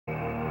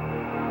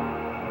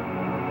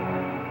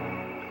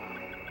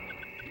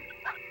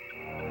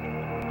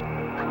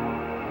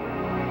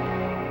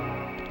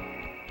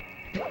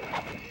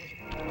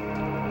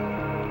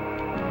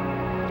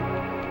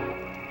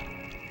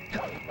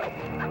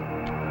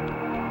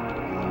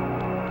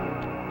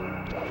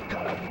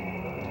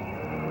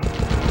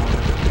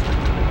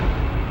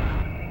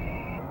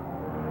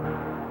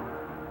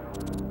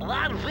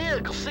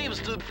seems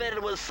to be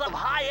fitted with some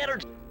high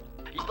energy.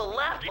 Use the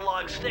left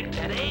analog stick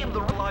and aim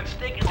the analog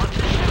stick on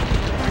the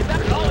shoot.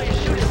 Remember to always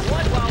shoot it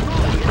one while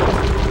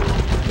moving.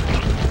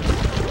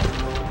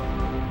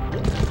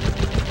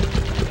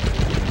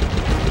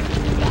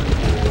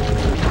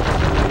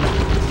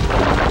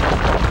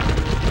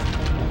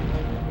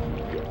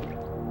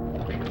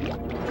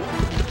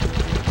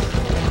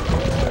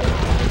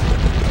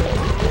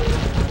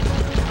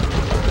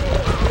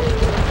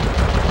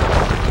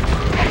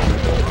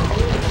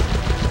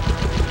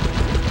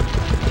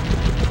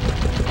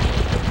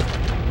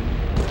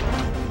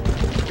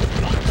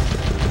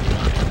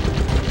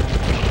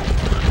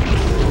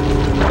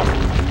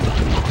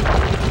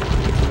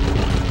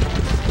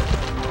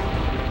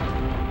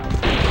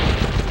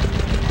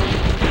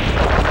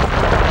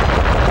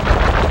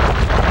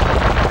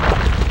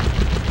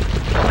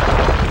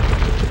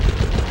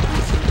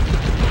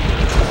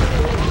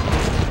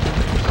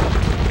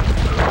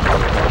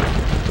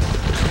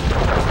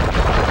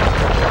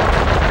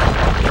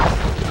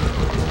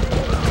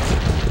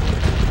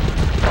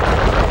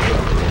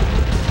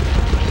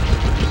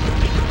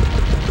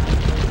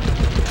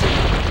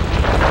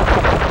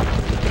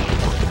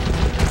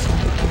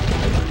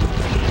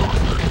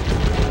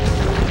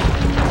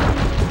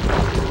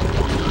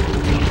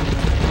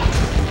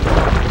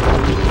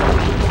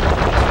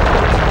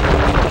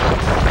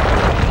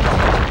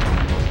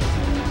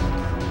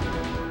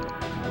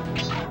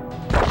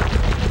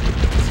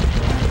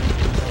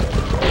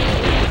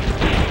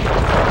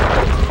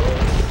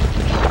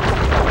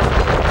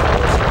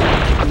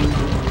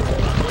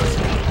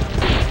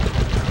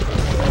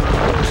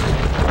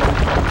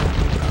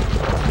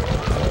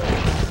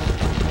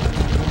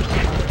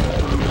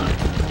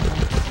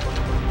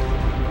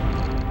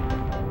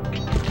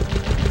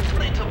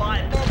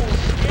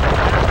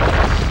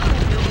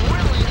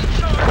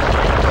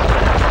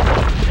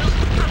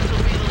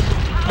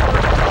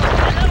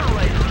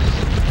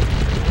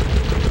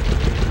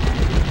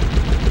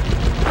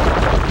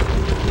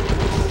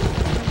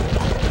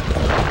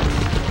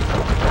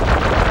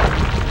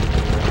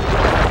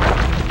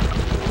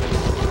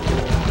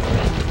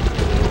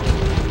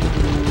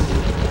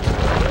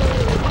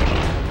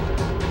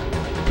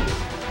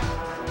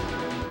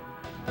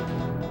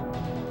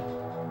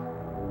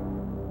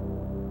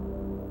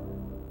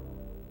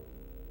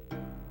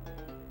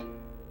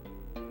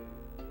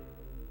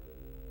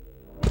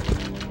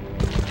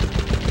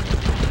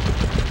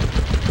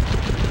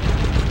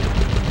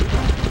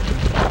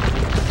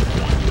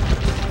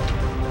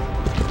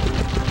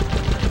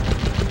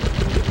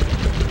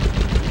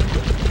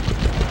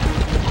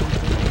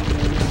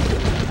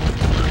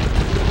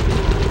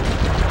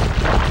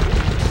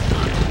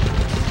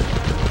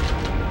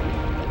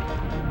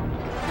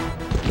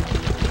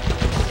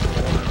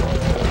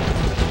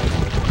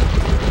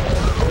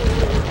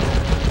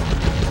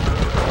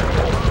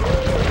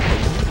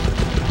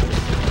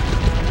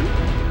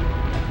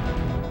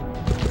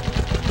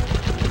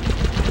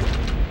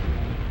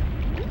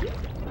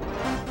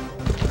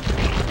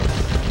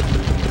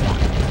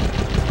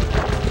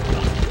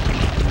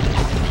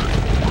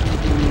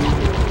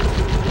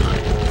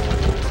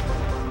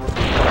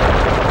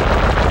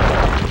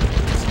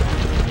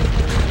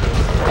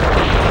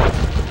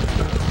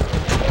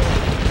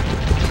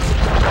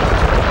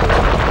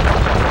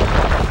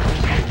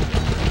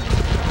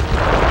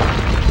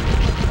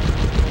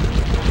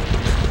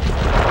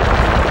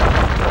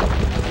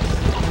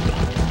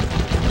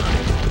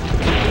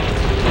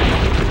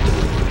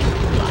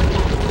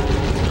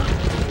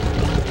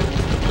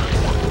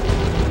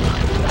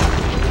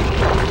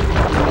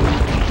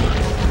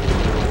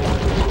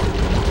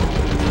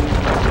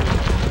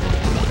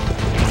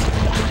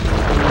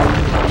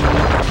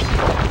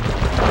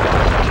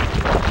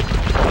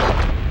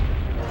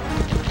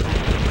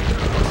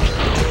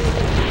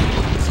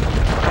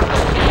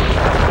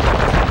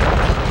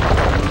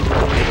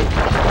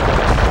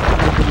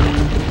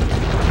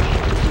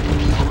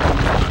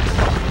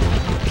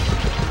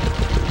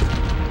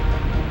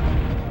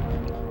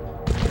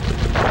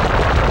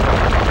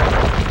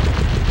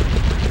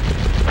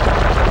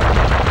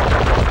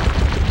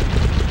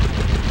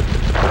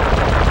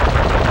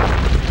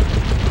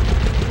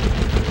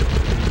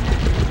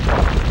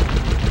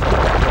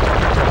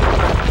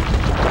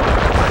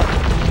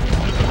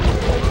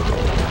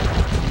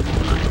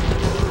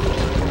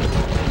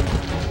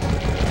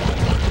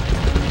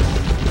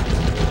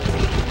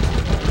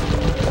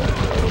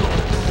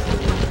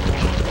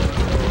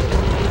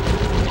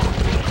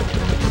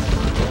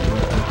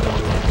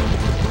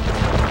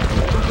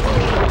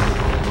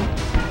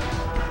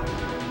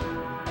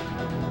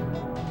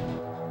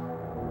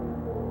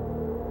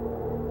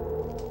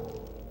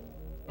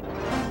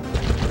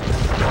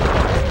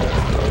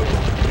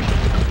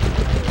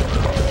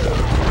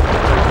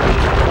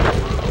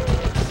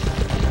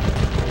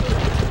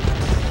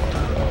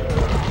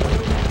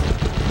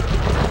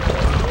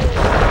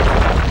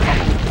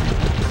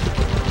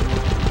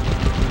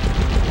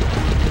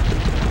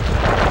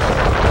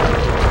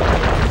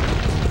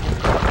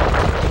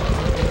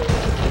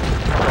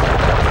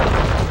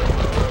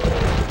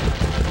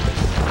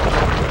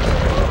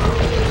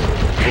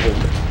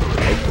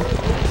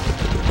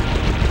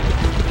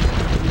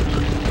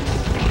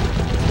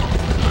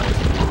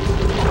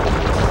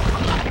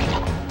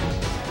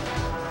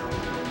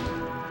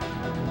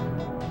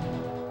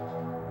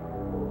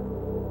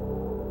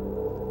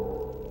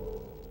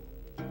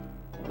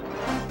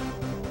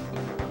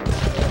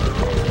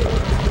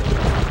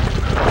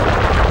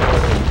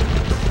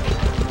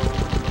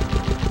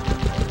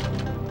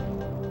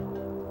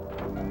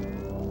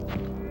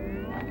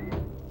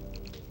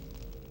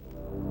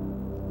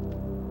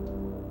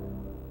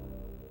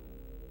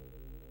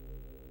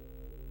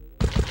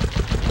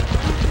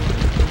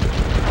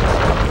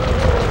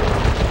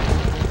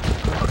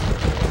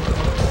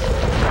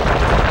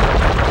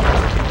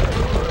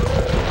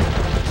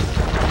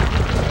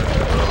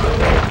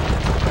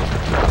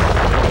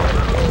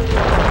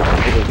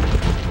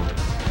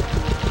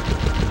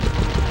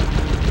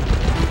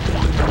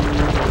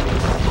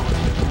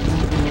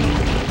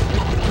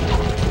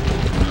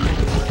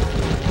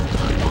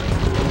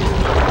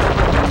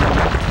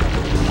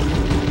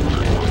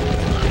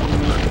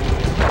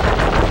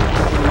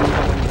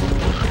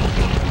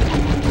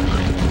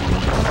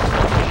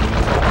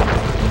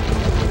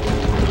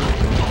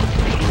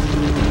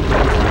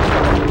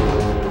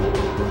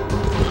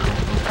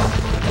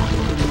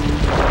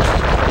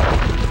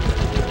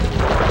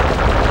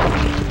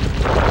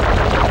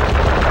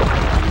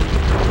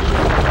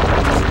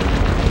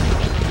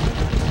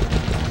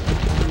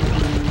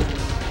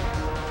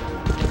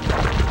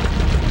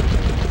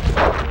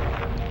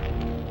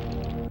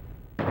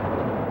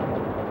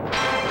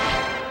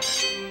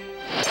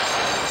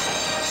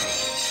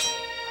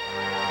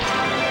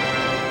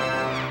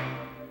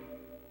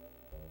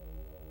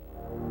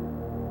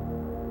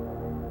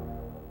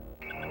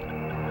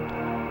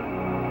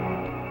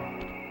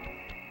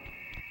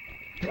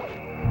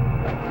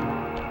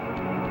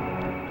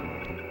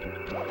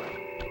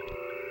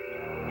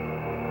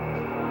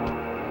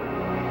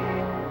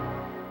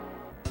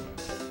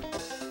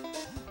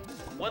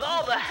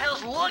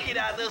 hell's looking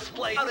at this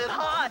place out in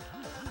high?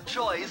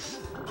 Choice.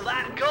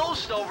 That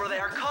ghost over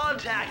there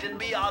contacted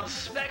me on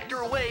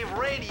Spectre Wave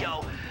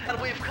Radio, and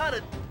we've cut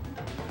it.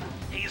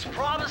 He's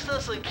promised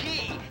us a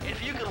key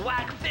if you can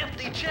whack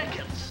 50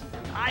 chickens.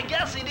 I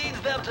guess he needs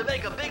them to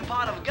make a big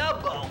pot of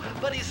gumbo,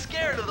 but he's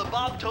scared of the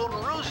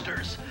bob-toting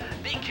roosters.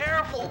 Be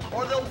careful,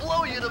 or they'll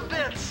blow you to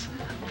bits.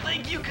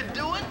 Think you can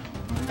do it?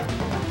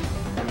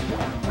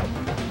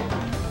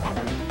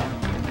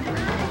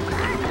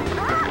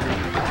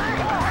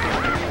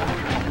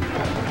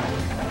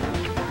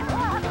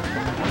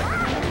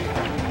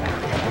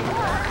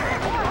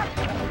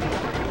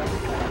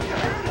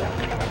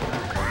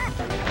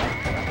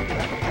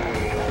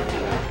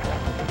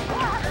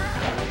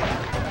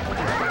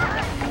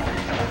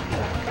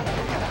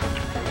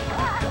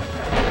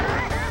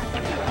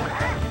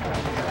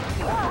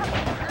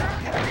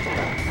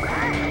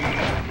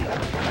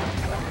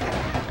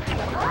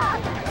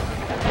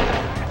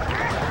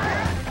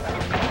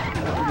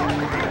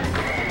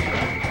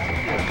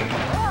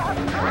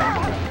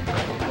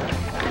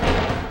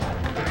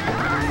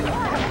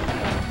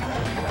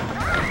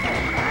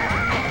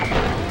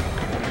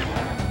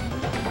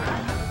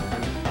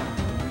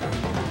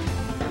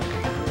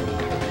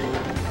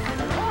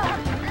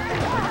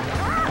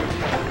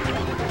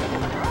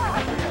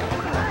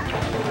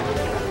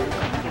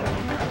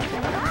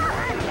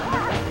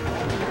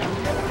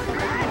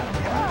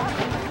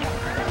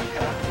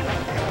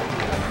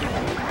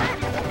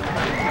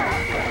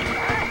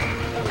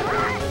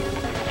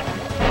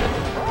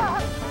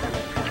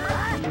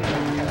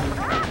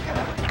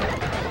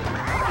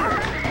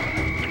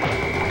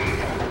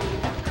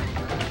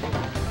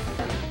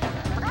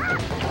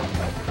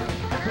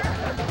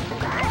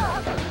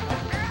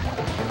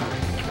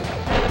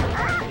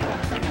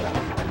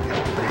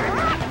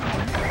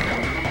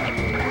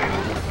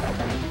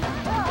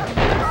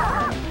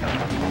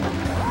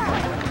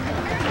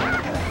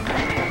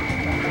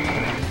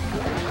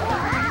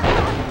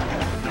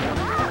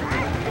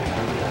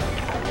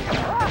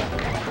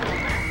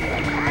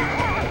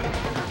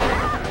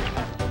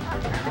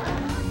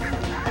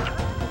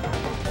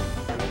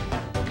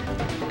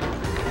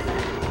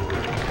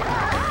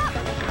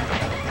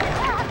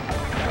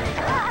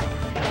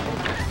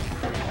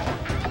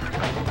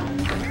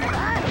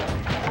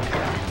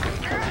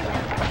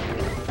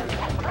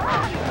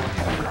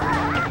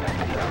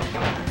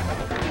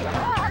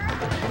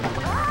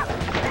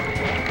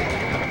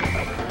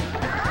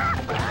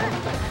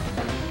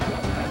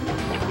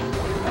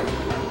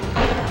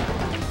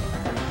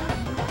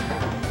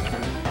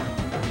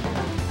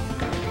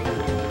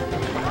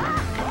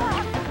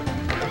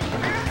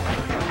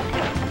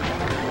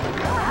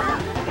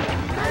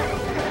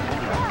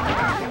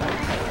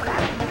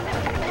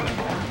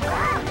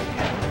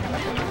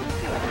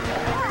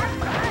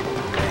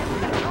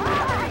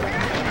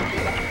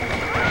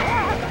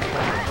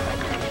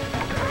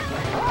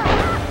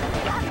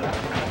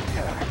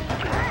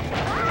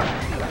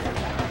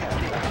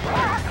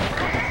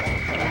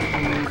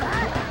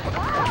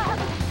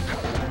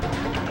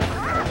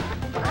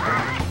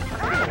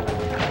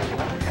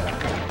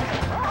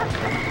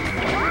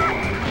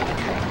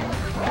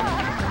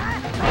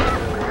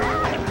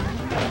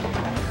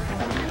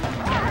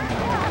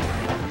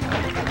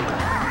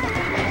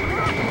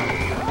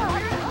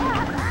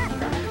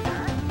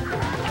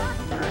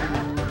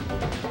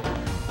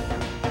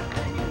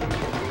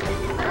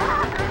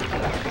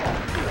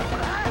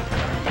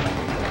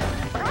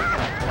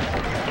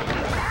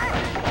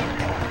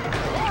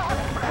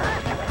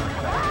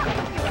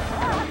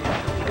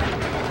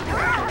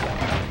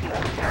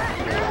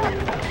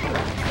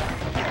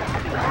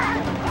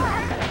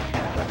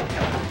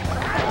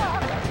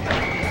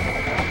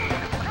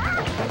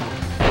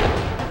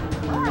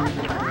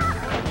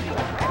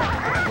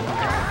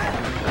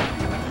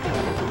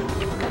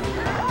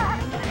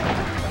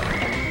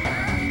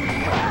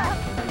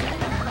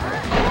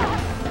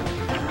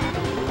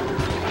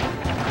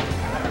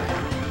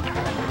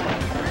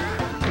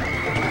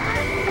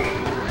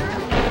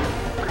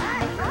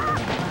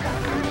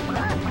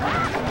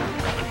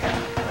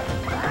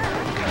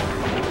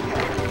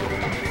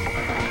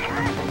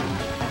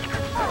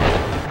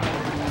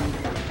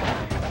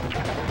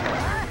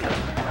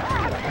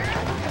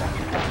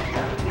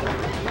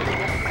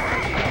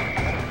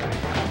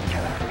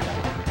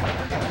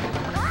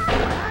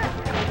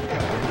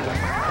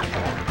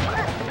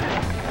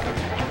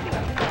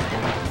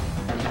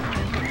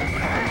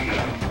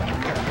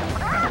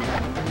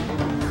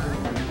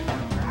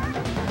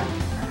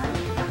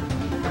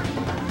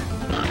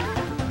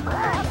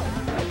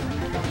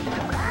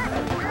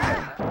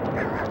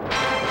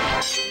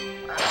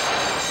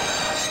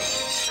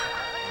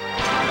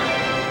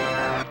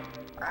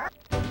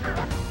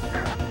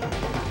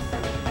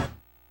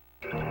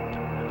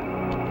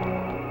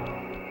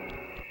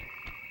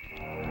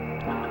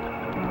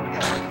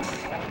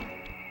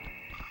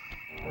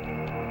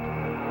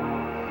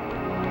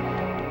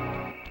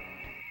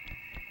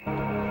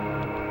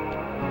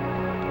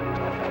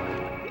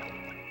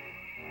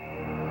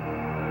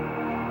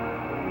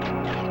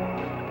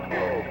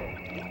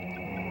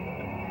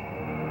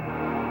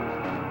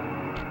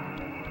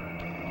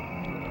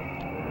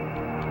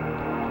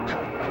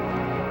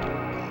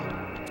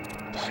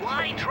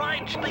 Why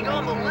try jumping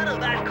on the lid of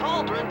that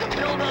cauldron to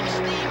build up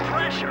steam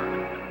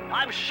pressure?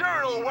 I'm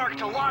sure it'll work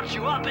to launch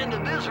you up into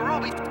Biz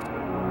Ruby.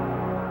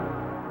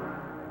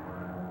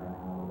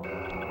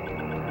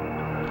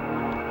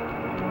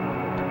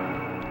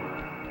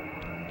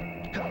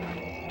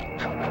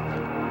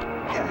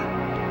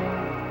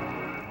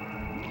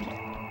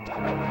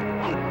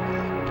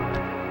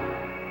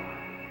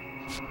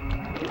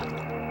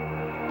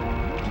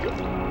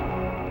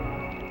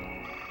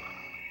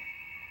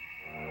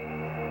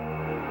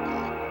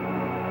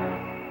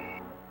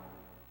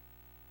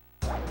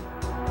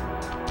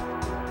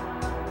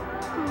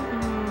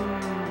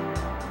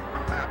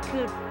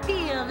 Could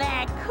feel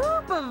that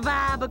Cooper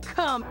vibe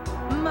come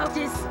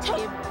just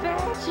take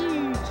back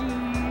you, G.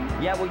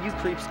 Yeah, well, you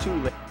creeps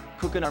too.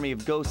 Cook an army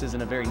of ghosts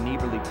isn't a very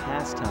neighborly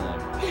pastime.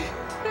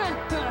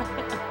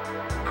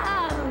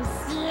 Oh,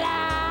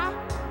 Sly.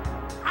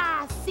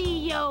 I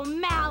see your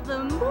mouth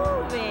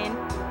moving,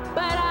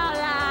 but all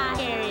I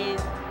hear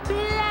is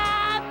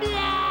blah,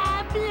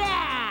 blah,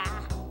 blah.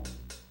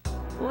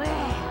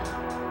 Well,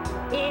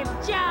 if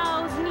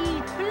Jaws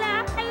need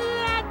flap,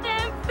 let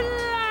them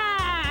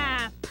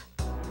flap.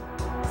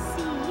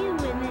 See you in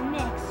the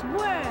next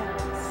world,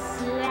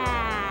 Sly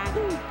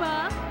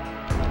Cooper.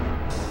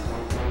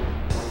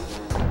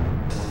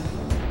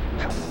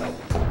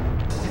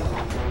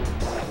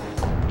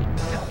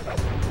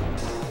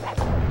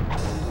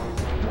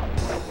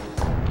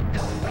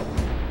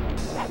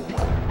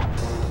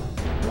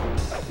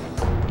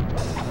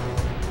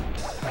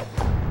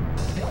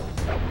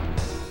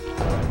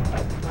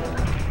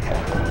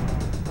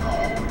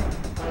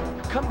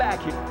 Come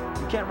back here.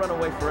 You can't run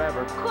away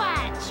forever.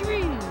 Quite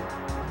true.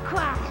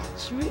 Quite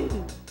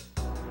true.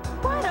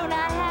 Why don't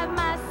I have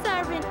my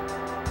servant,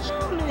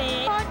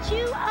 Chumley, brought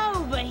you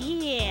over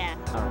here?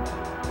 All right.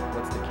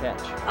 What's the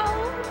catch?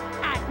 Oh,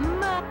 at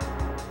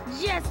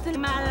just in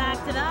my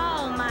life to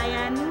all my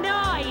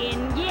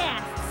annoying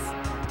guests.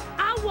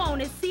 I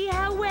want to see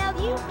how well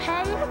you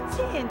pay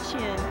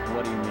attention.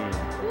 What do you mean?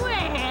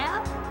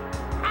 Well,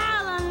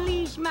 I'll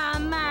unleash my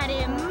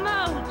mighty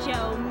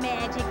mojo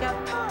magic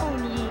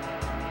upon you.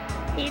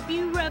 If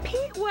you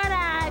repeat what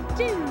I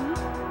do,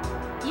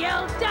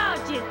 you'll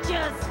dodge it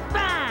just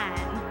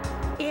fine.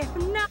 If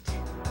not,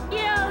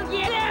 you'll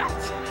get out.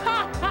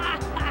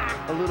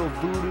 A little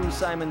voodoo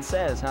Simon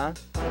Says, huh?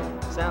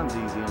 Sounds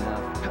easy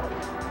enough.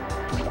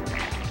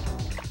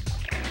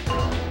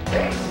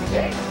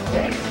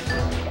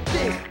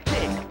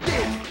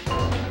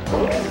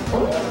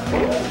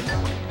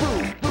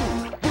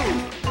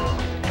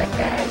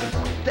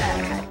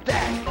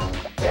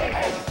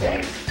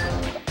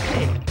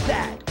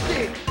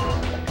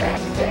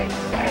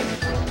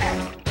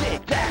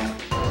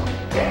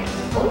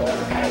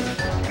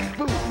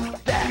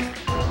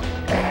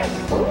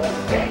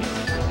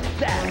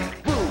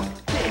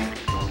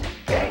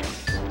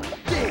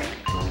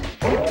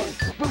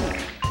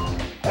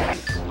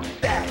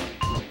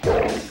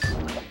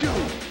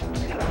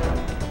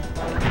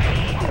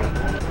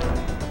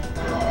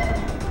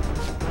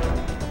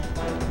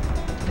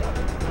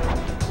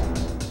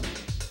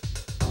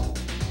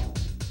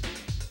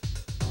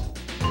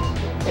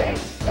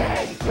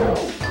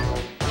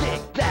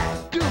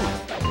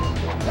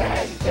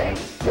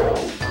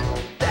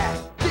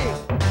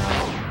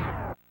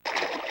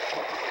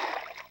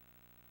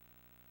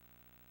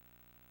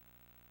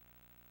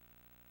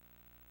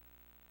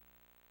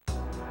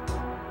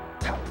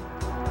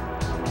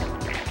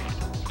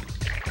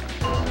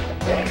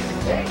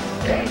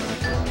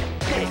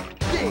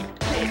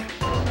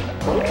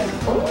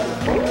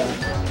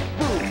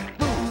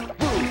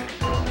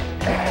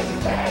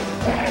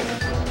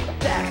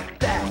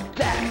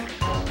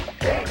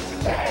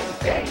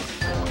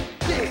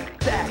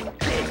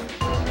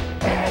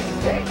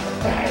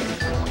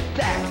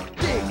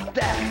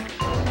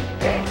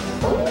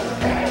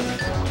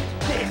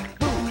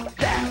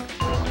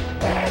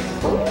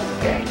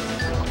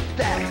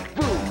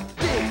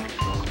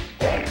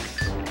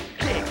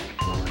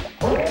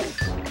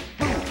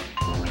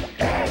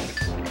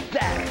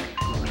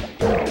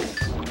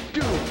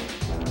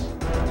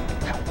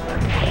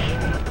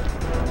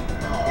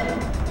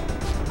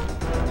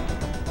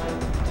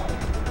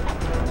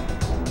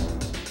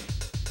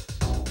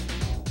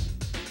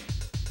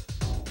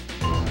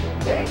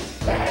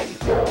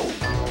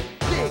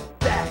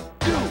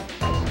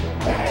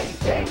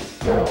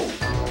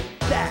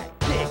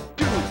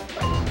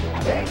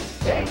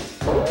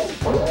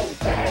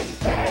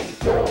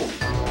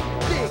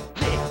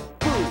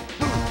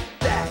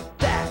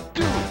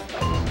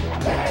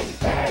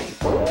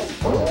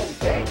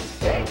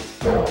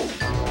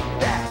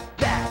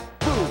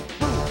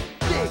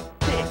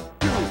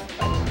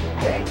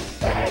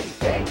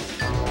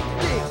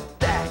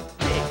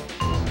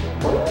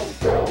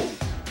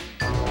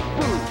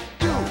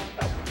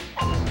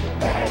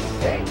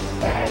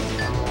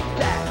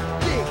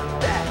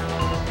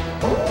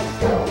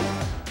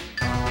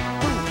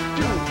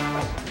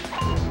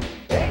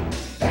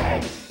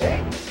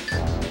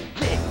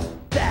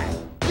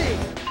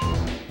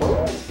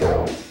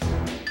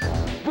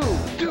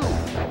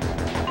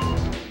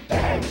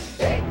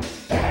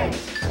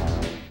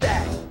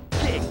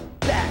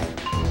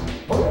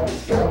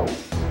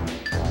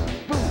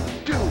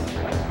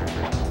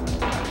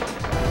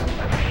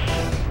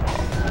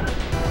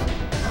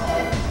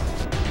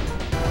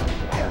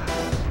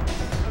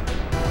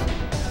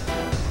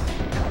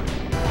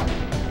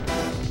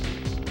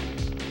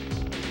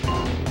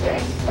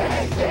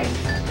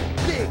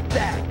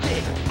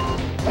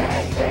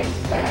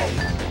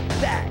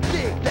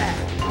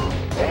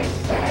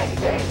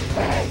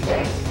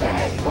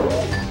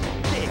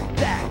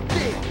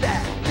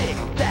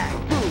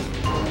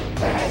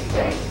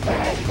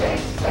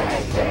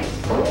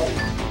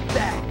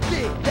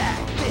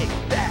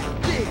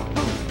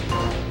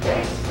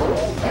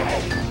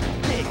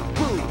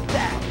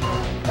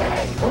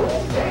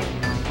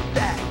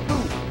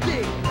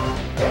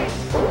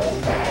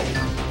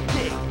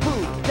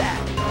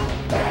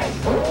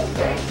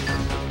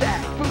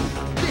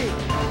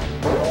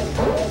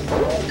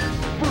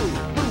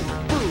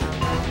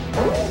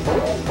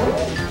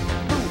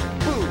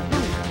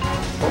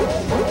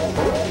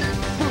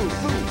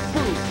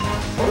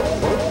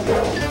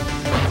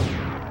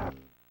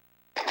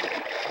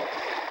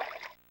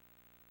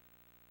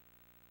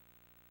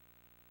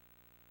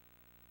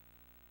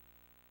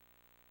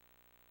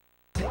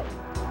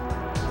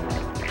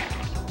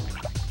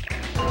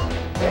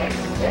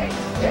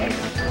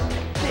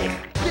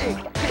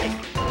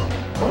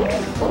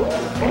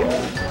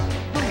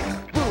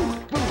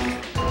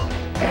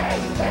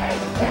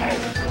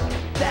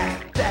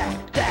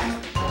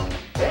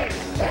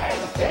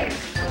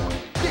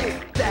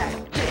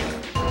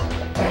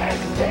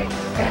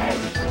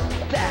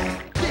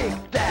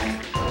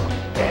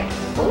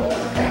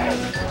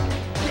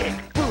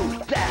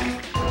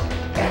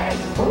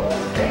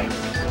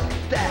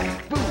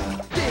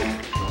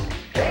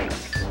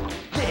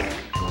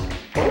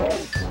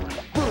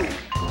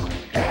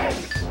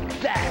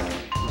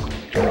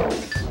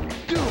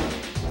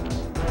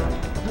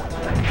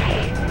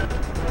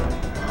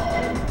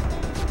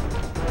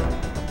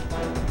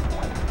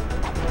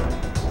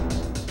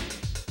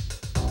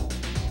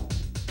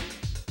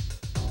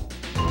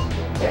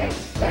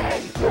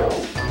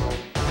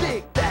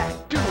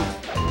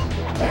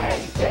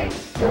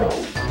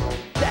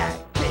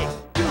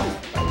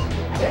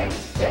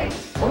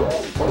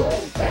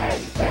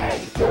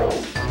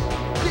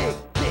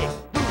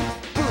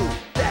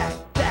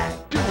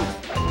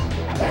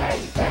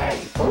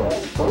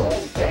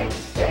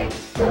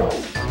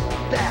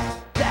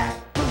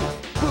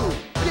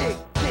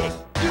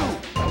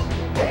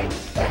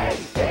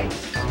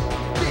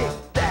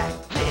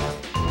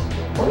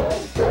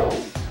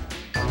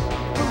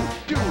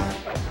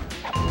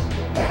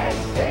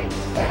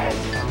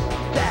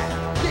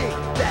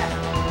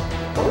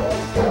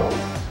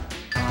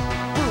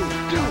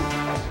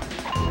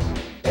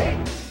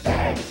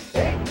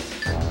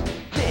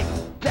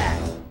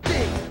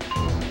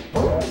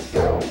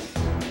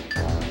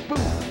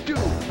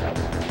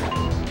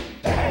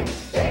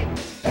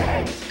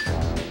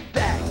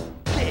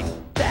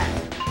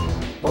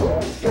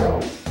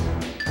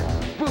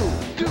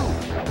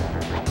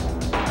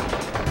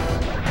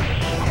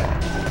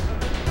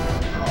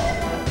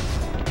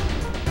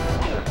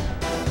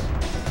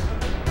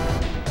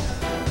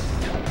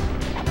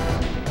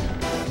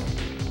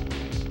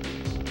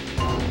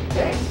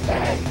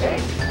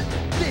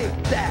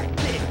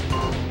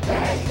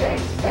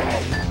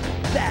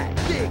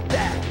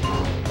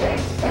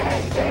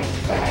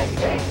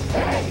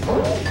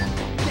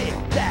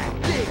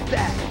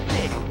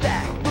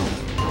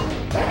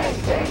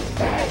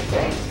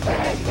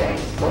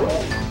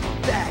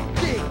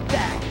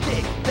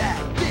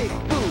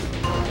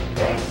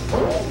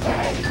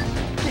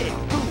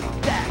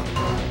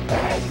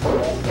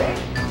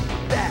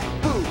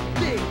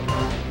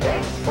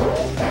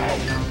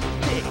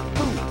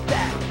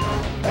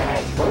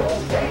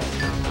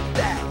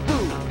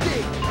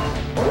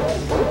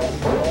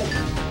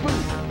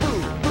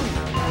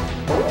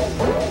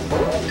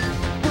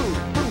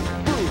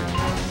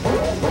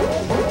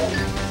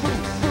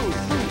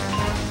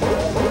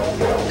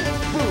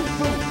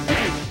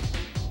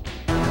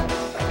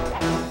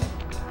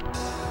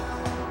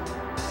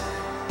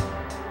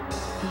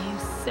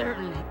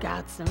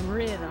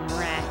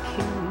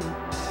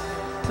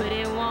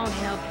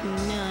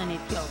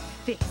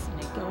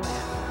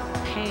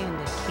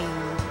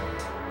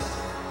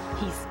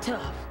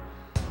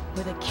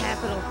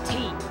 capital T.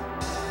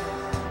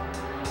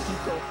 You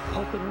go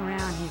poking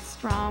around his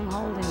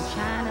stronghold in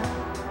China,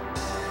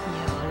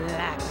 you're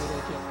likely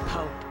to get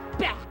poked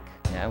back.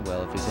 Yeah,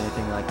 well, if he's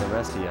anything like the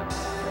rest of you,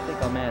 I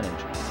think I'll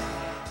manage.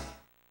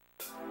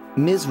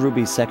 Ms.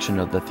 Ruby's section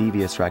of the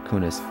Thievius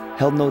Raccoonus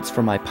held notes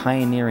from my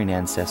pioneering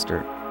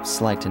ancestor,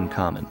 Slyton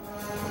Common.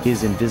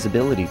 His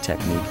invisibility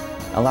technique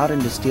allowed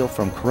him to steal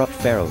from corrupt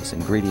pharaohs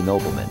and greedy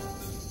noblemen.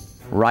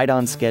 Right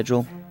on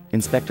schedule,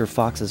 Inspector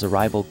Fox's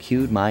arrival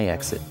cued my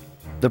exit.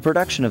 The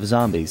production of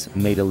zombies,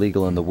 made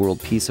illegal in the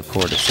World Peace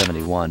Accord of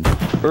 '71,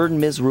 earned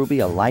Ms. Ruby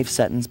a life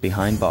sentence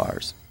behind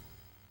bars.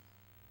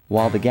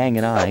 While the gang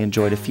and I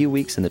enjoyed a few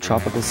weeks in the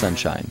tropical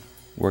sunshine,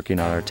 working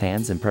on our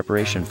tans in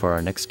preparation for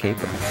our next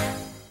caper.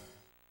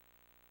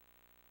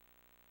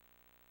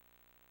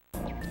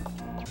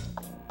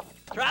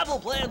 Travel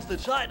plans to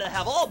China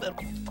have all been...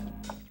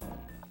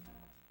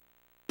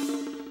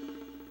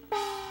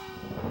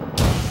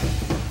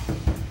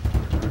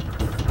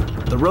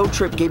 The road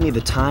trip gave me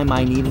the time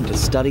I needed to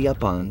study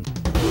up on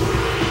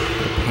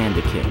the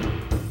Panda King.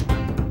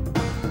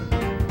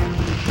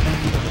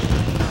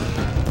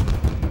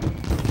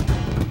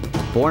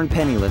 Born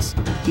penniless,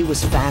 he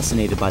was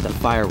fascinated by the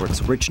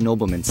fireworks rich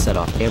noblemen set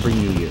off every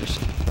New Year's.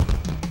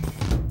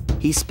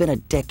 He spent a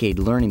decade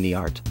learning the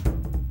art.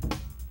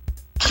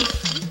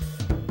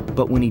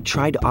 But when he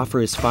tried to offer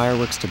his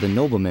fireworks to the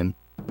noblemen,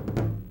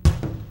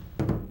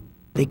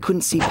 they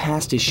couldn't see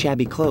past his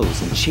shabby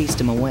clothes and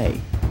chased him away.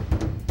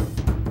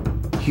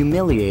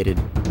 Humiliated,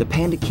 the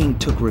Panda King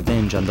took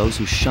revenge on those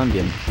who shunned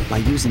him by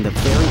using the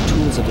very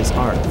tools of his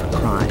art for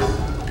crime.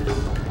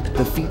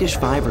 The Fiendish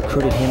Five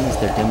recruited him as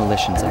their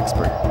demolitions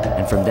expert,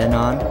 and from then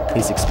on,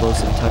 his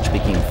explosive touch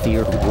became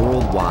feared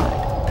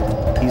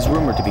worldwide. He's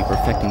rumored to be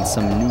perfecting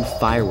some new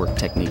firework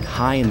technique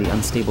high in the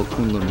unstable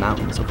Kunlun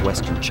Mountains of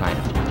western China.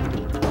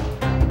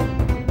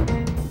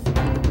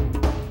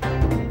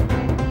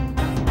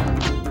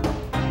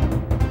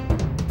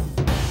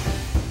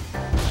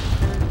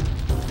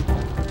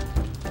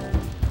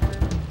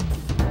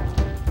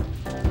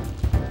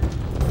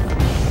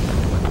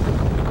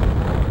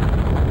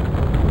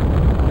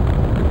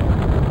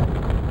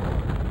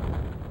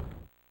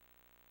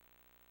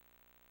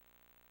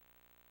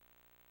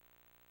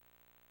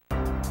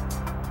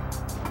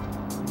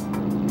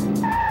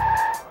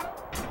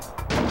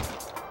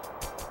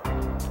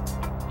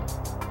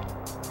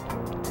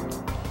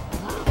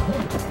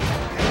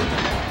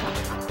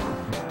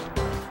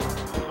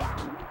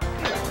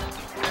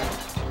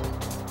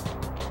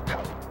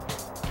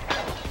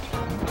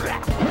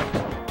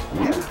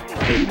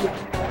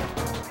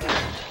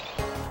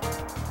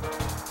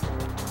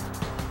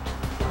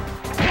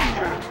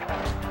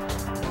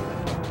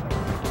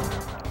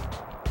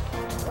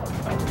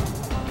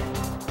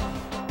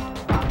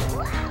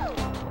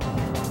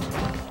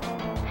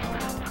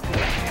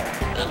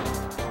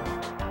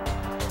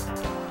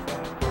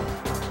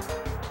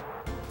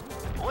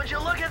 Would you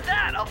look at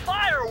that? A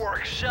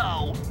fireworks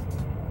show!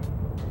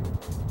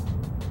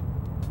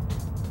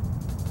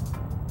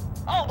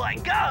 Oh my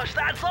gosh,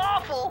 that's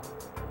awful!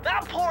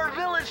 That poor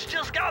village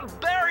just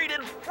got buried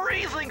in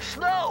freezing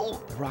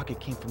snow! The rocket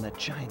came from that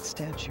giant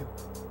statue,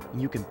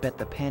 and you can bet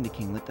the Panda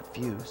King lit the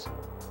fuse.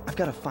 I've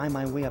got to find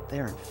my way up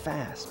there and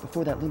fast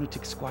before that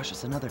lunatic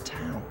squashes another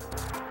town.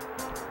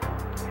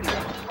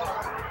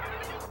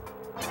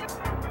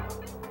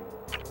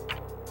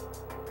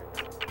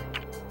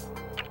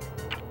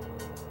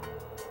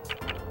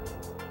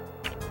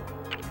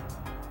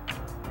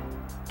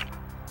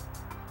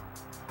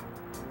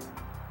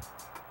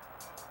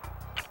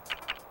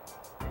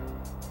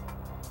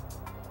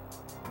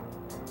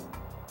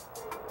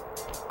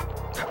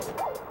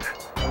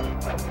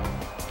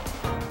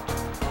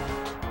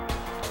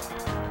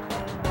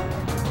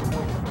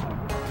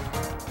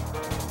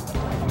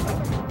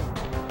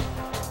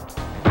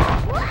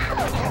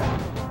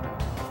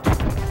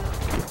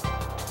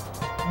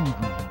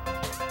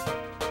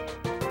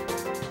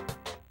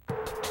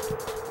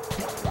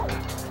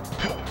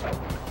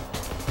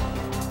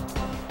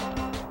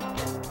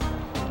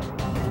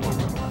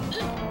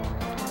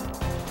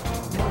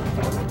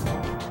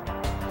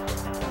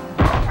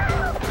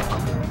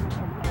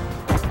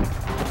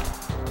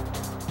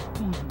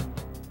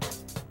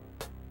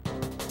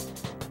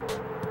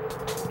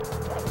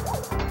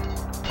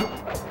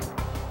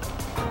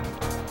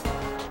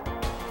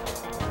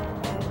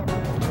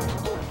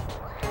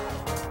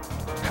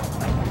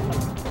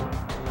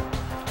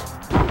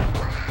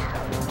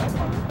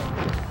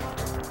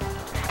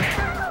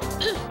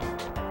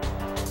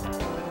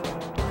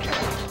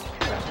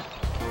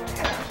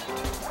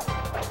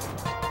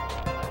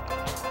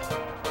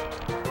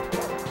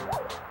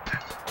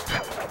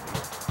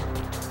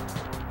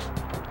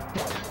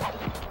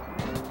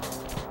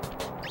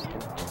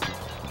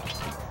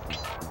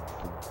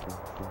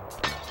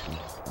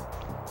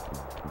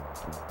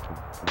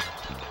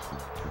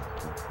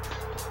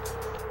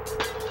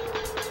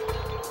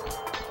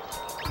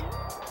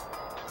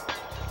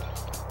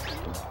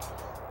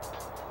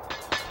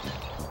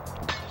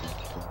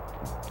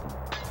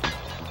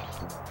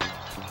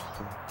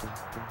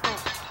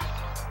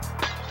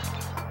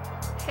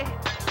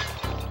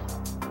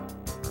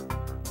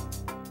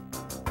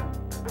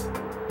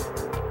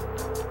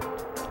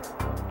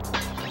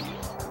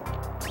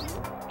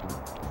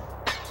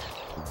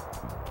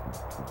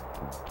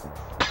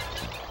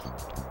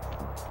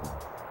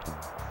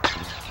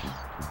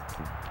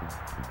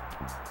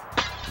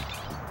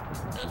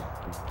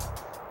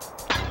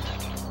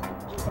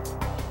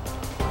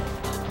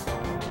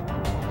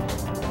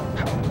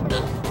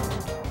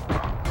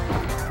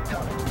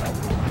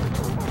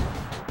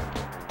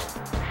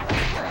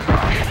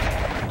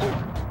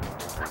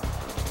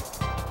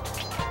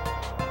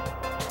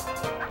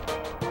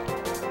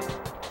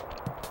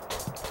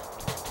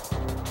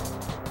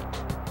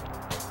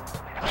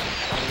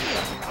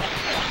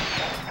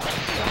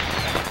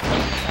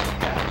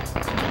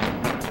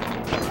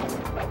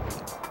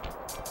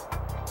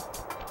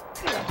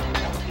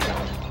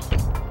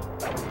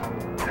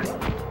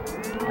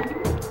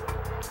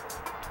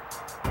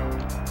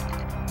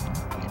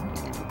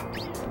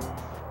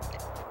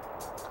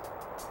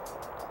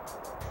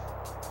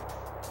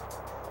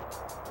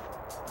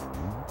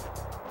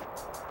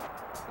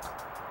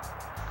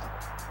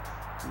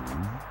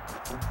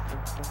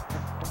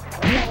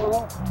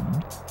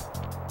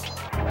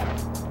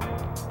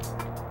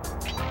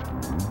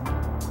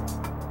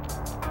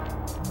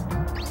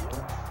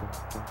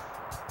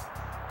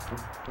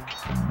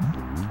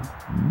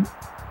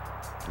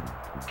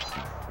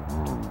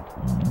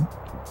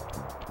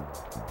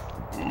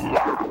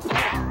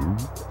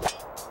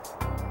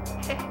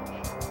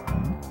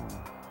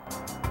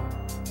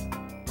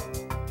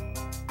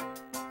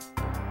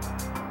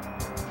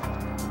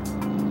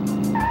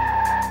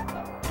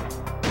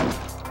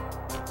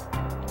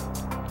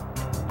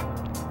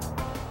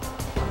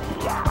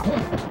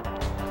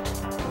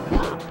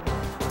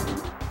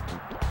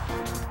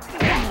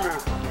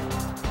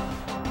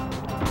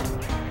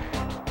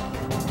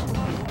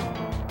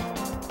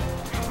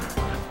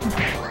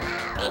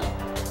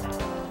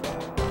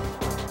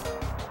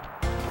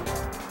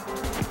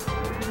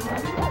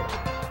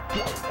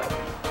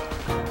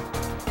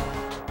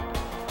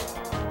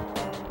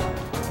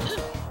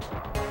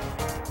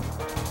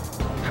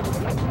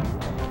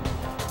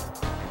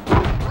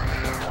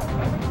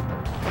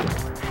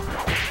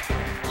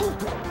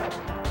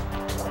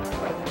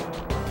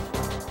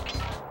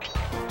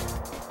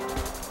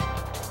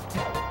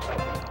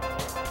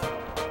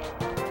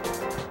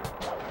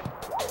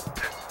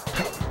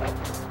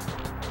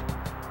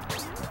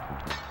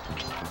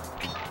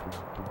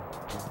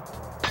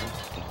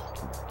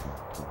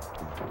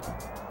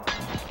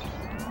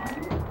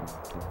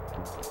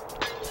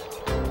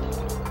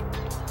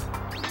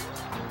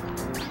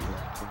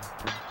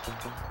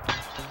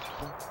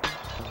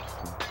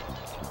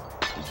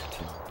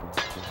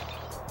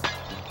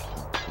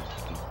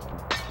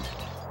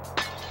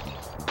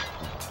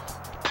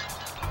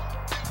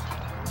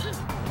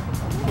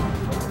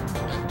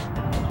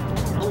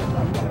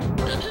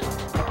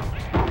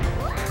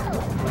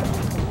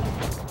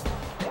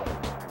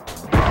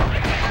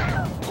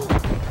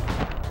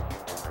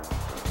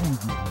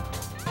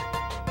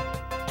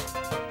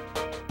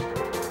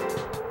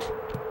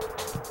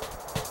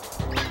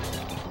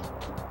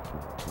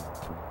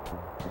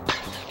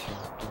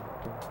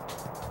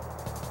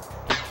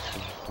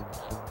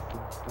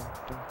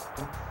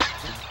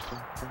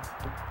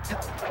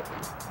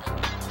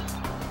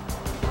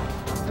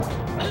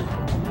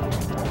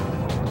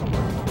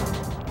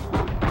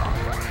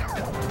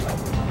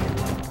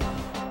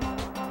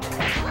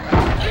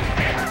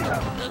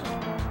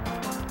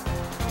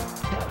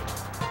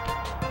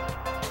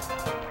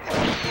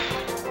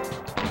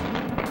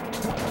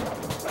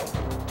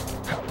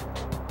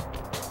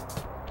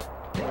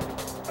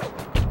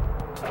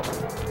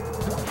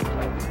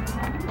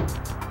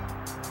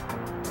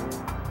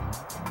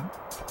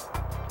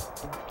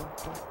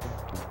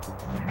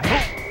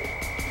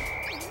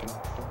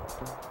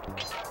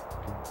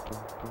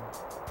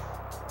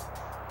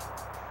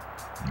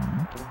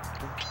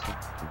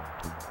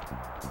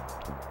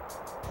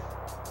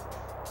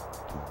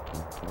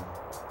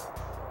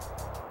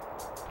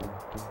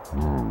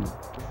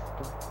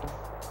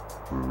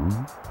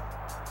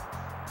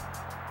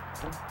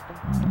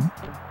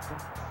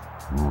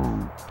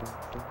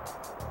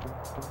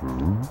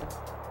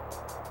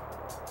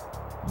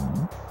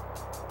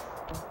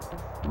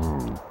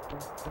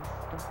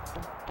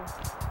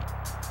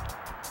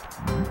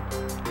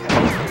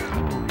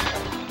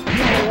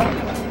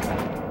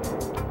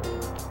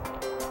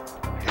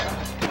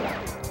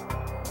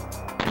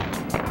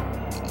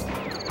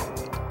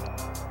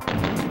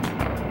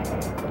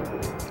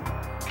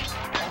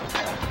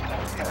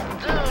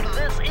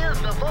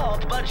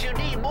 But you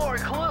need more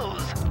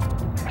clues.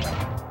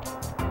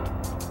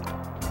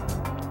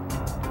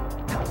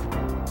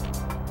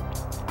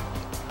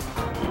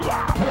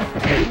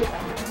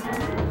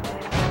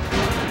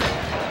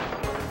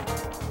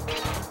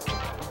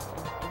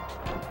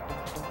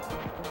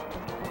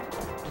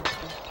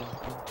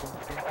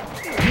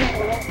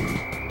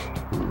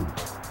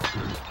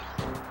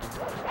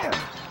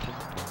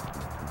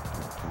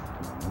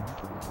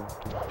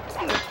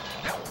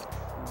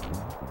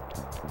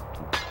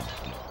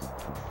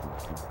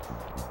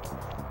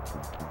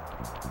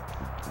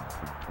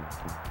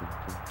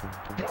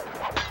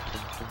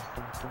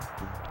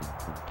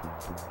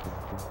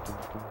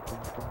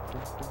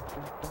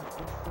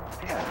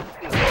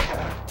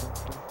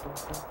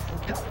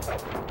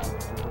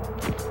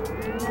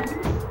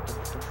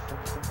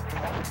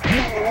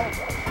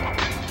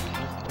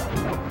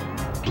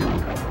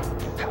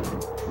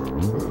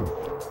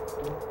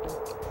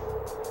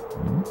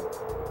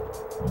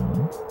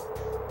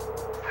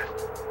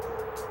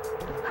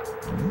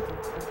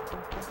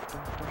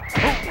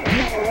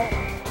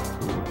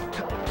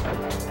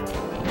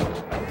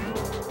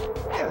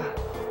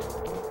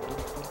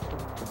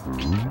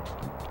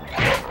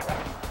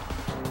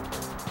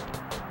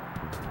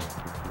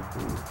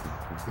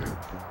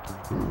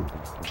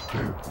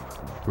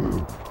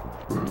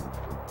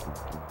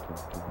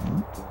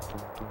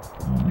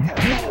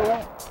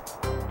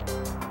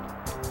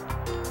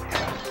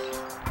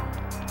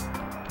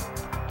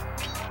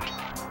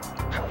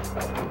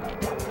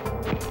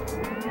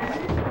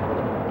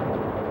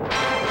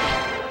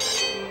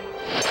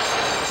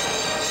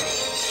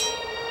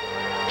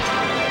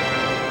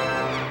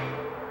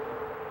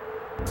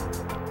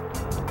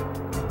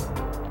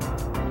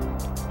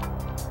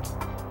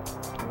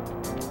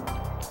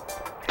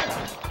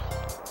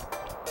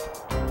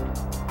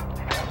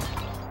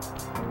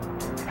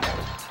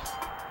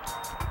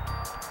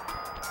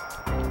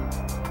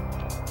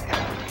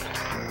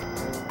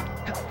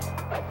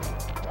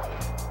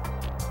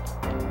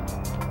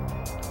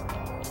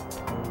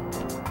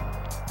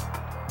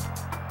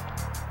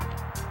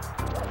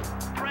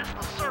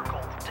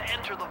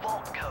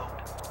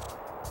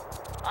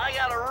 I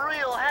got a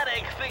real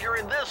headache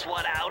figuring this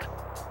one out.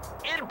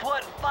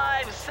 Input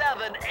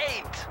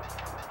 578.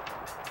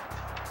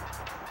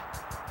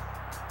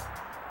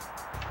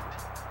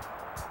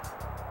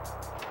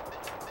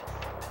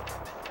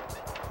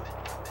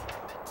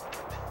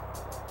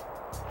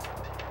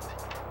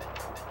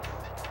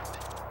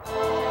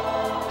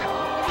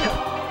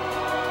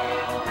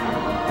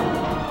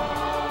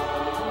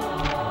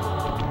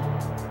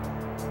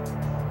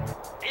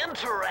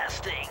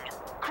 Interesting.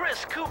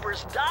 Chris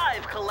Cooper's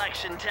dive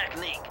collection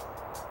technique.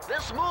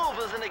 This move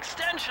is an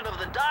extension of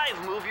the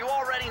dive move you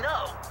already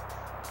know.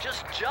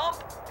 Just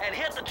jump and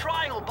hit the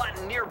triangle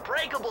button near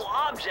breakable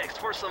objects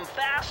for some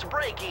fast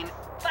braking,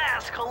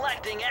 fast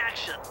collecting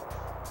action.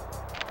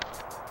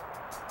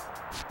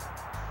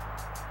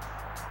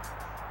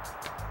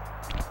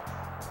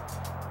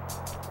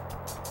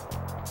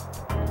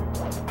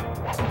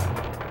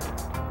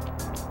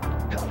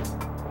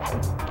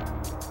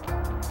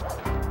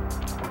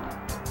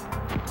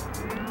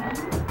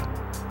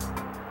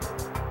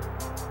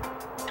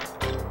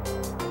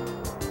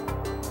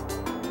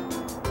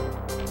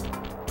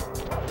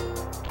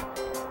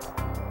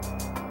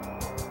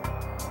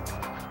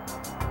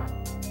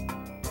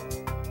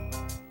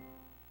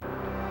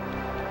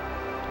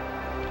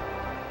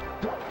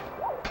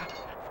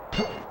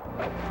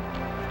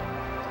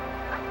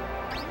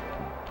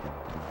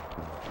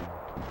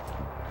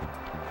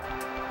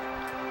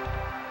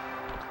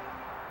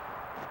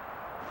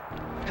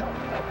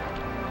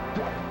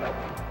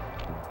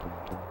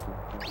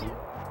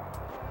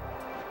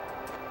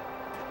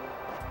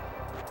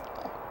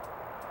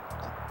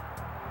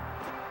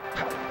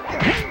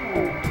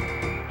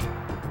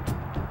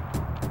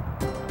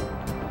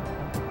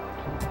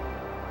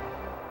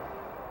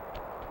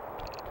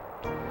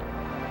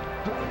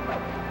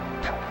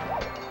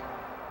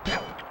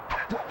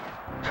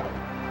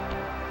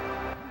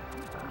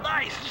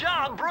 Nice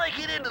job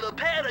breaking into the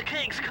Panda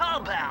King's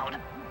compound.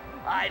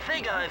 I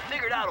think I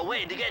figured out a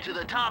way to get to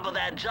the top of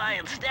that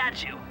giant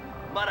statue,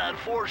 but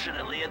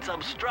unfortunately it's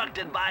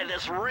obstructed by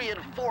this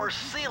reinforced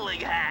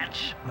ceiling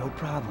hatch. No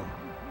problem.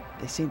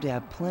 They seem to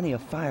have plenty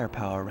of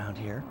firepower around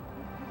here.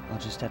 I'll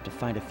just have to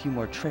find a few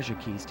more treasure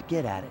keys to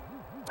get at it.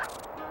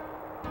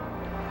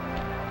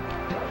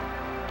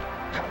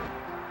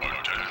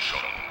 Attention,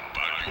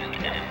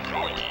 valued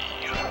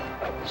employee.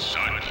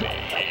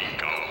 Suddenly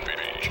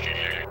incompetent.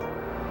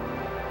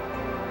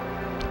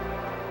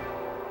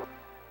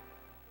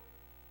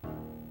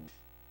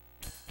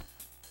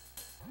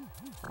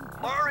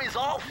 Murray's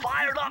all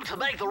fired up to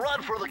make the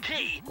run for the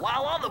key.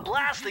 While on the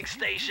blasting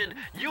station,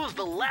 use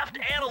the left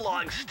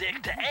analog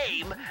stick to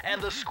aim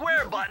and the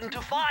square button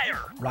to fire.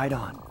 Right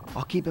on.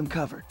 I'll keep him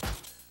covered.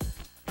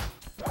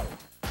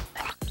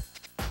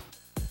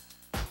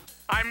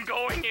 I'm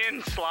going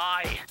in,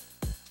 Sly.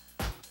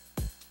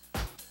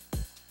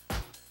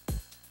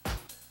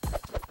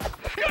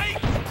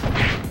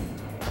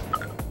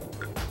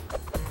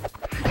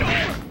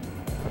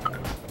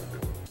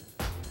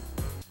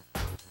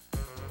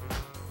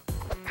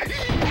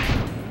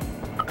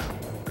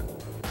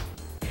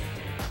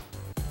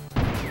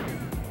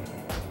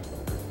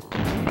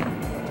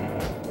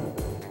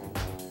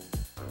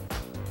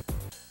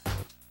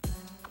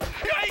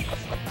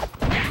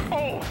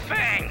 Oh,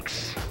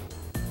 thanks!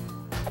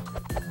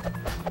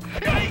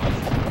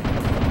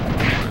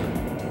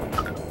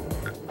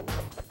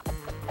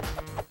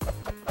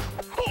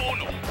 Oh,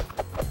 no!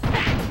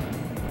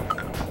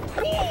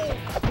 Whoa!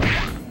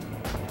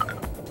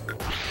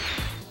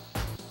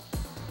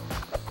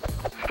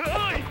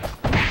 Hey!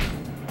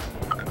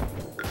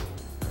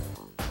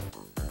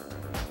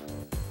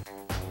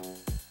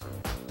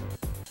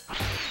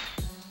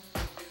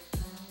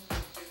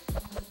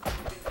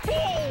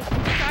 Whoa!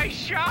 Nice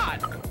shot!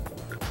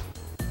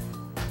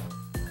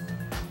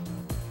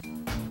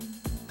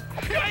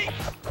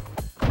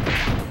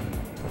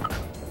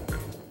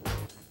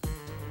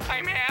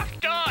 I'm half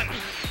done.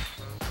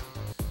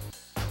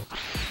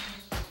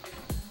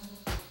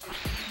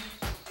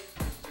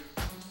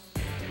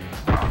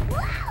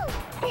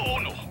 Oh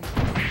no.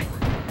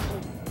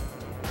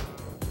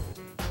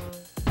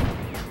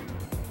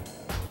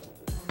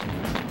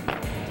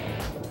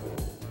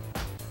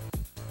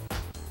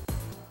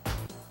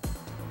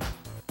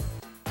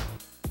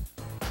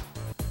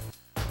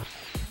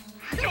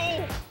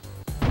 No.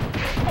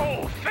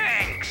 Oh,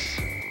 thanks.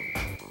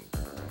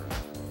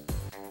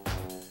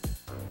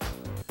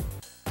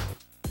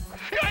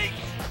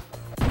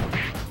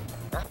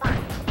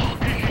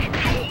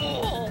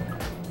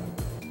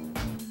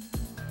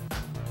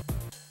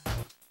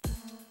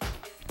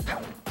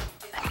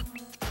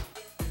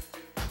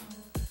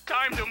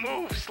 Time to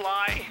move,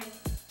 Sly.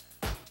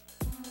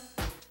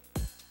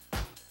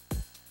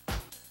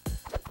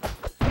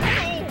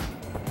 No!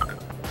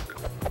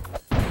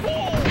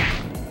 Whoa!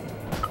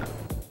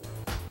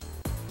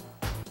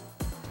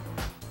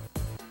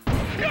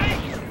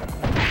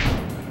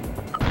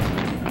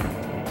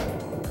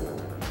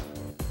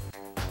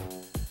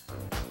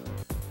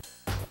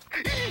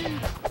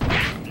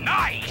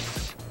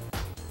 Nice!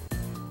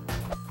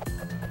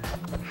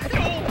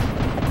 No!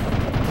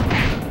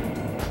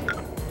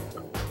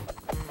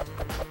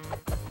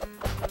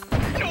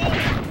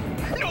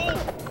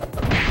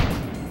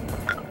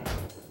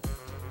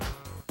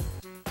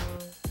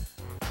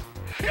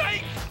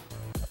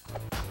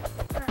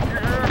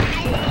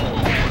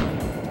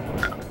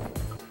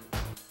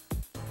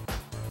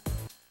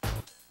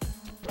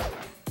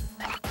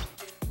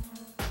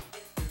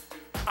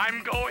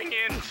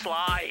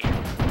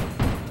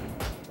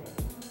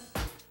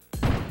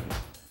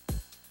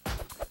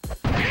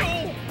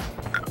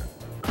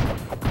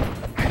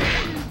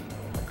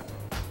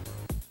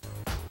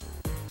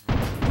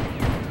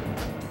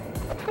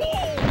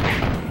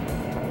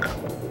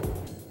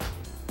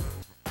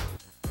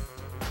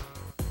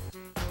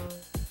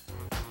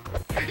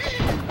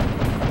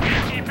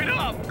 Keep it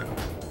up!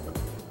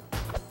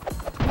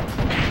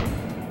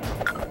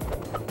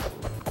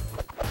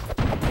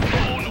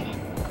 Oh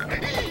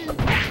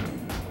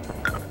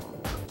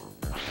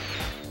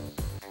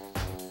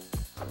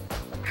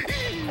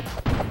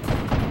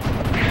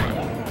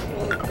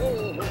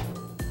no!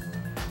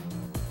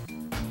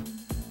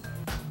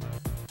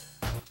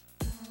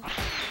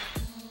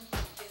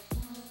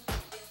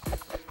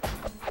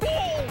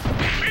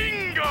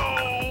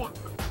 Bingo!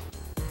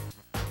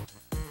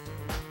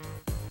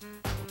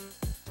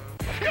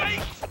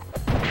 Yikes!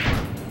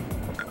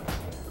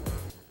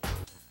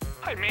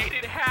 I made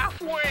it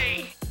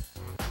halfway!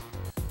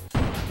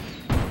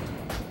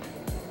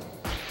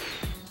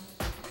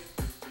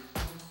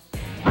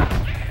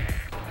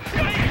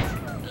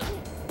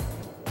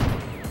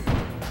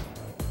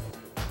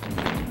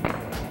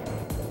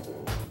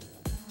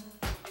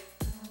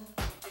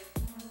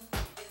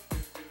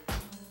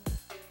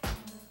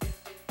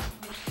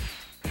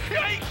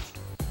 Yikes!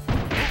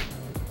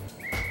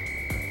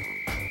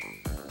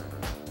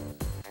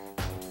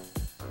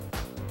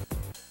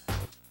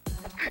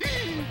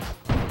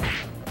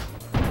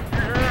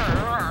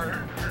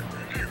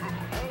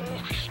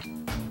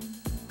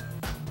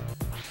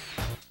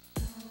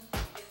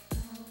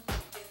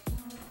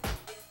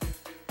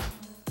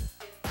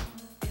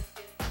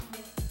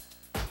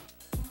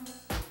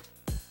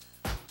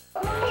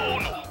 Oh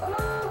no!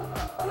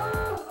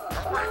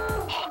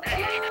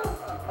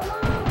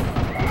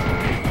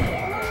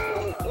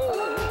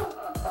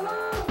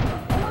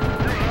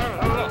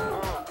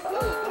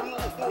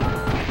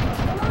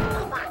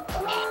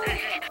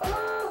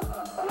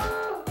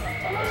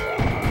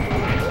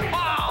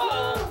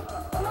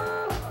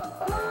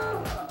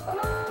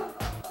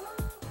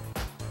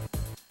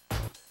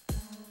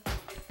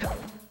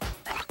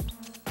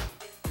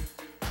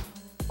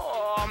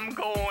 Oh, I'm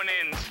going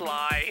in,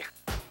 Sly.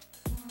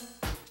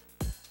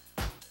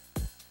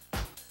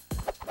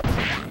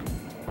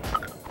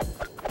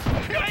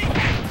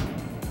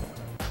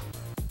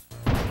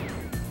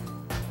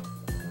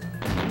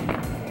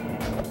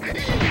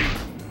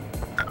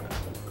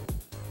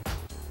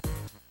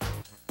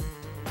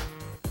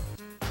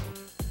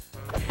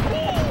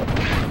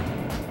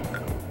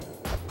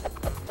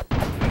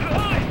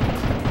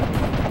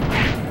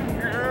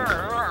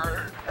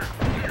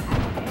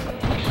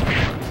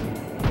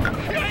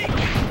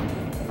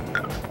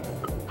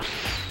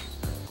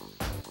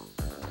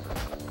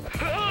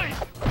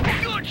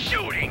 Good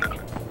shooting!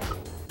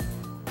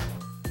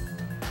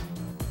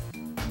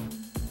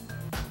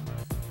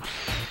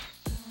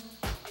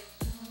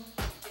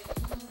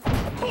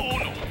 Oh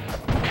no!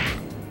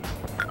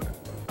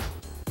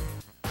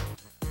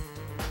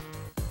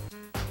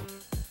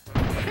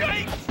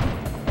 Yikes!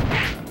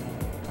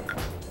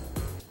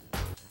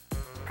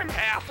 I'm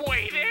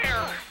halfway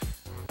there!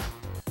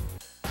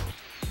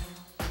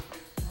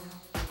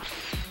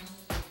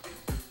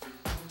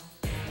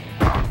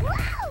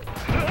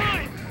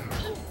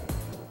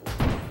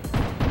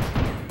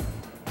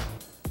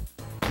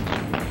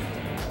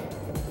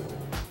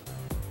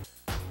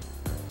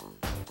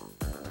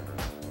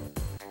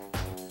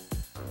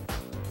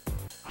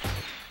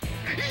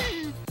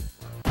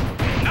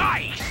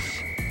 Nice!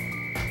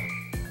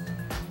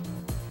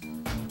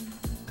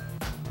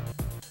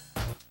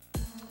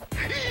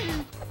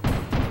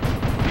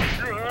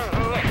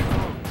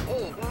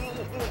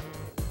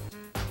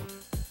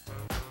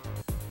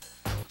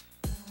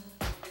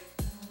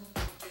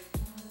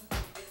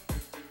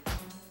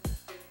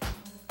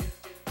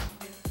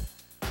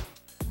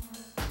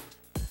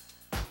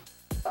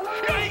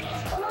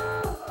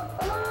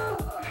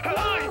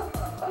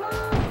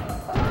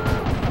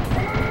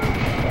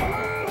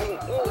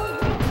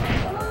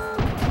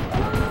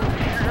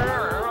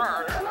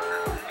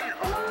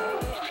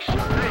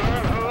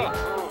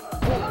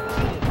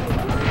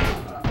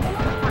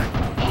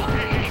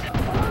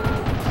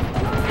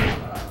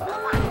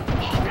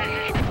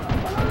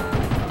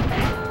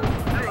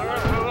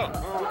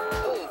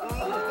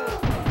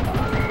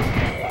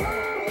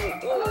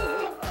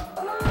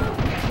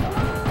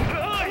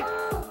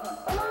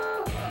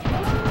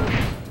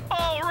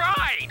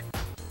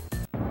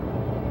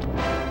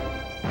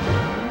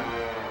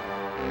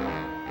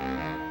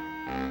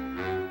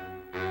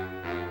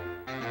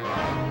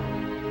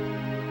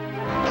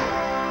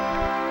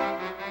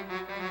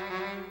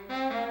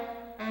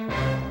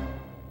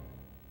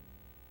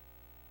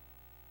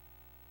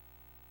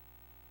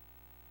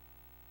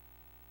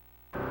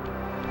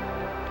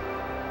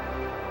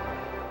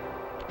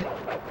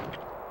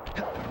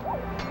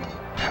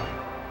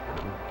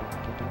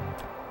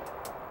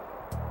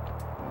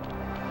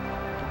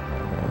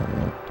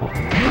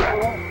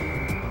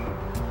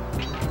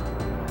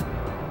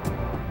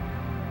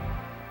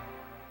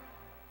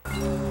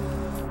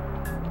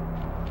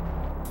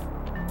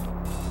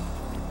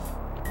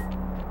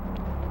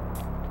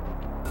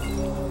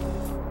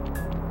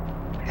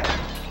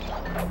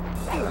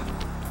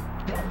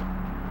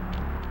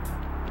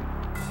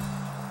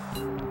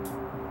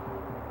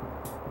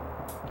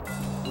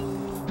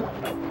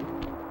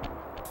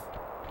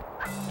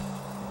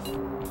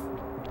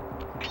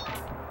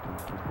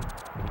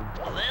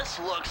 This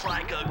looks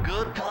like a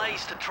good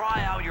place to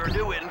try out your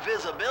new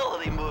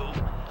invisibility move.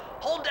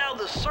 Hold down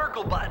the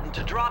circle button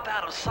to drop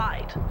out of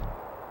sight.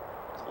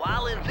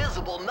 While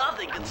invisible,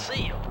 nothing can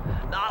see you.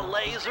 Not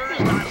lasers,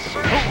 not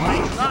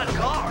searchlights, not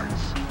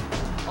guards.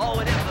 Oh,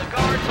 and if the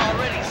guards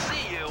already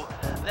see you,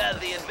 then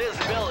the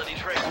invisibility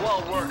trick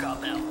won't work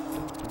on them.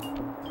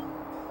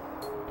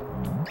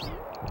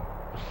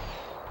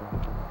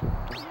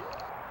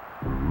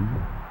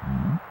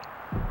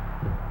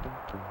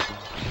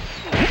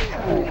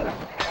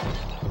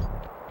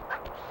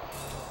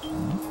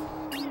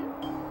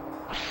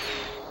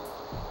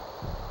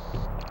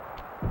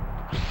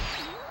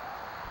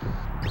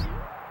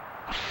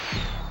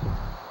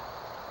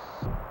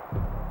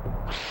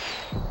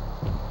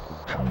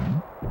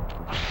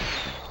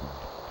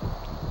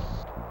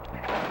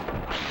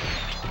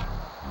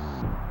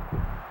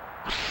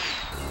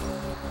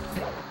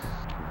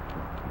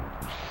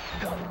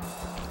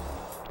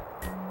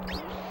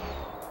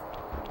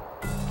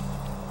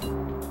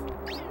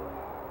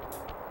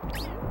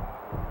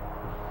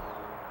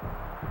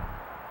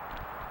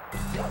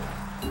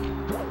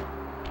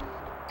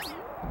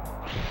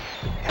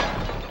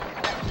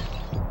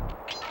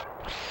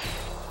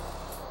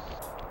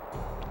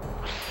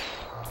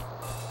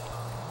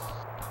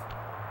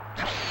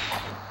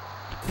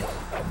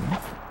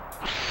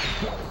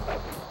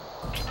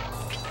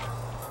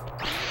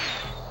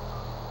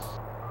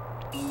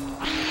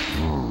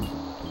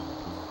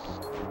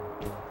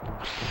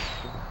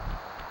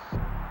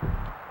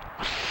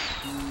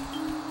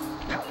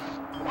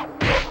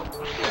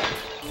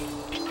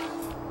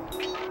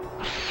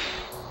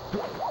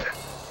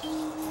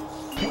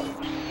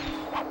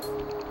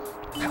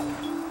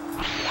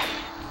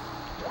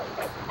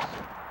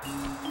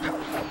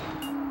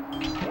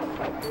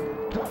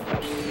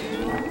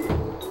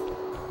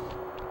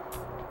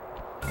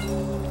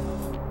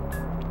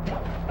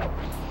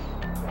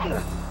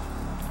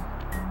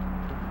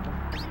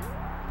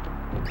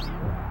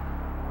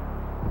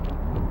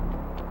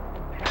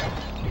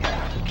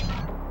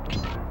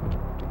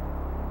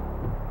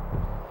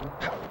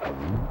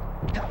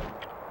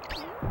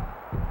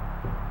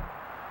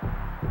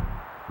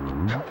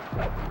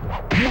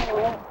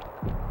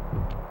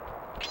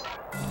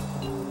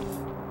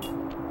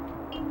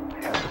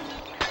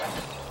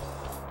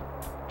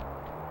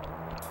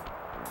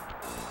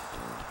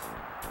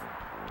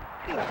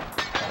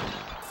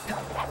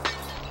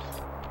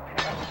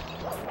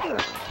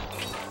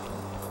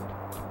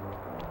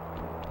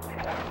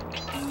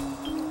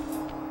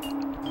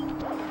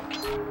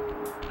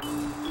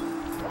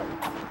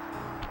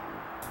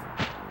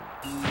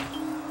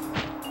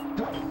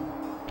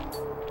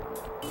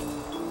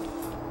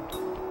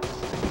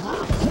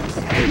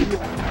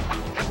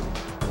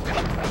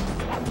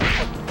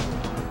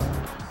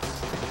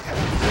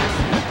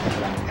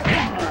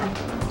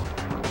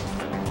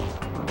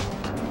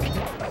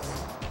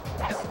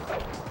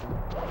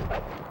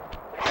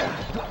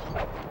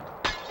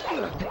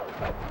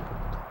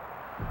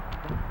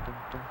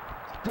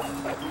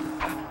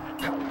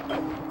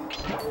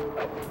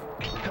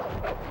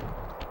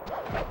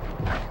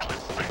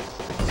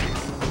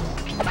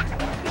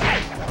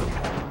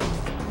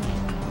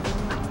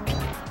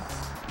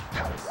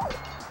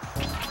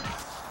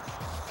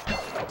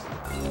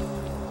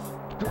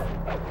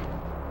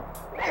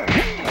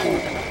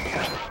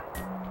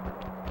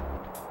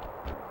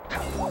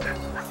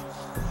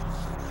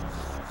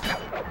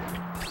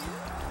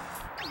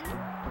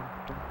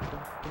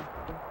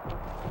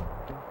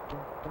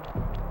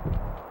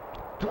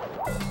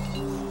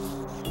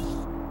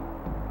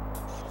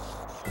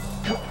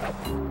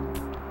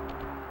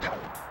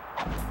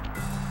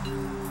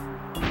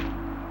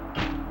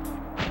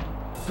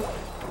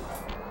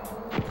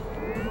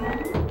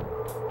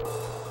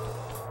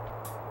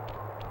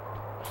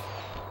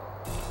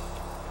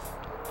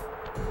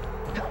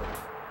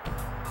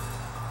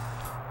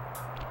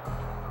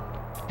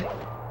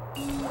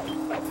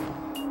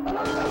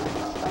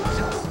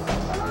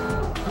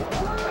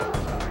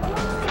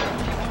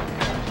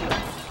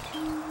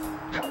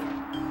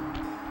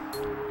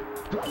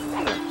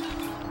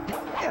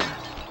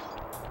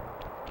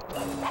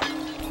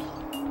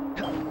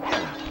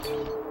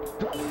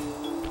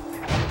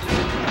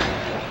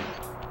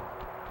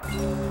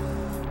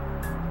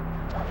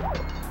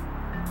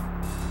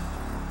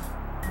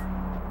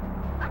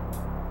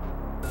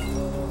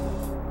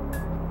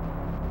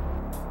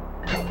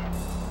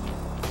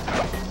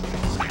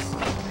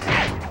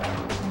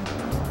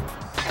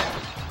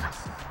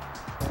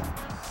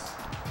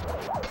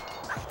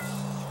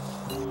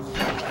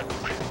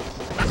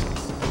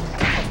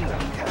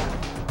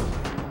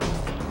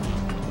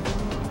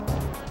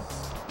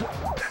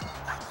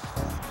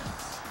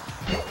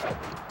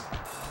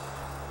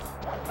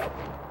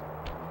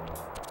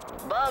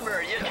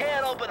 Bummer, you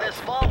can't open this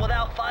vault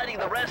without finding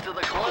the rest of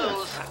the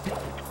clues.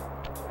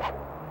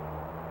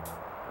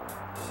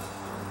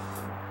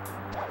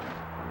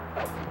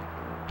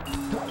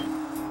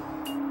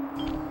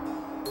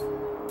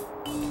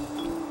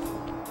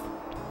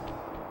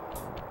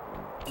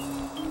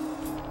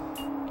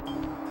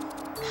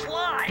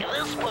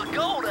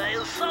 pagoda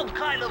is some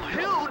kind of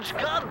huge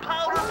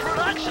gunpowder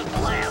production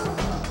plant.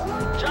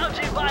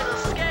 Judging by the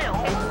scale,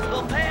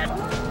 the pan...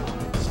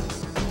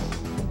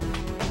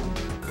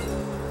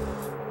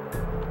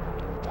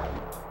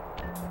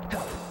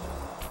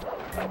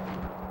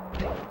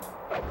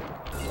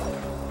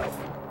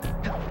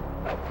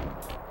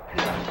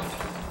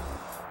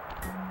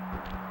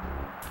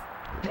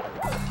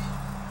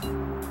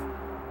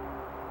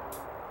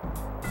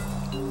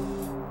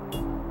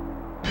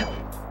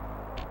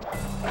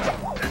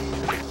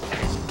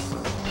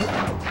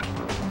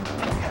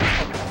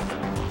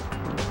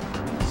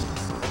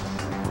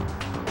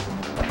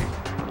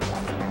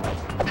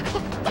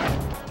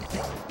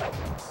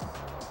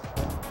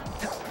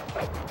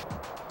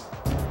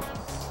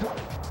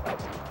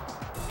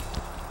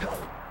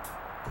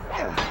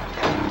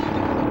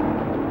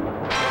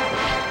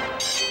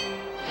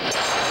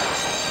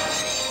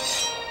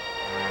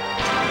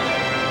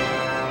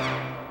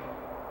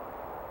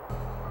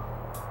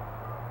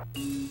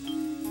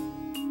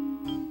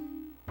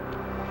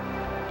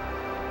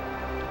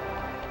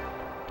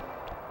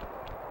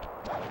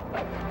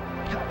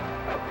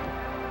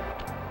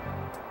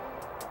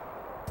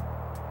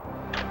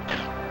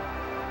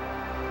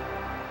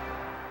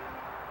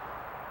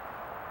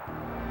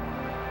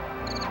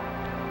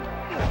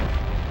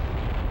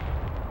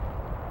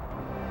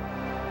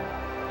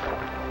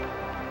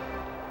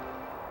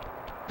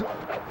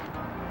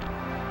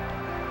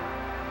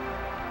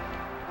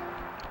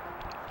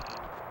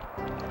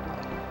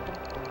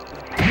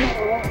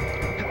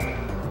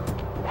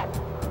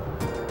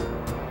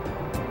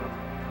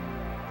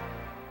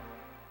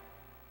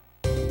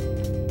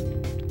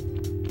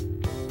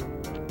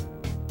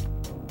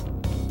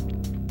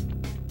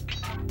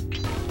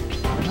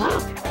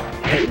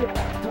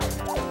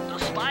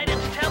 Despite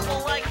its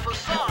temple-like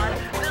facade,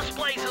 this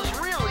place is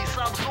really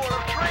some sort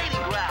of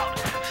training ground.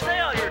 Stay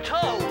on your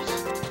toes.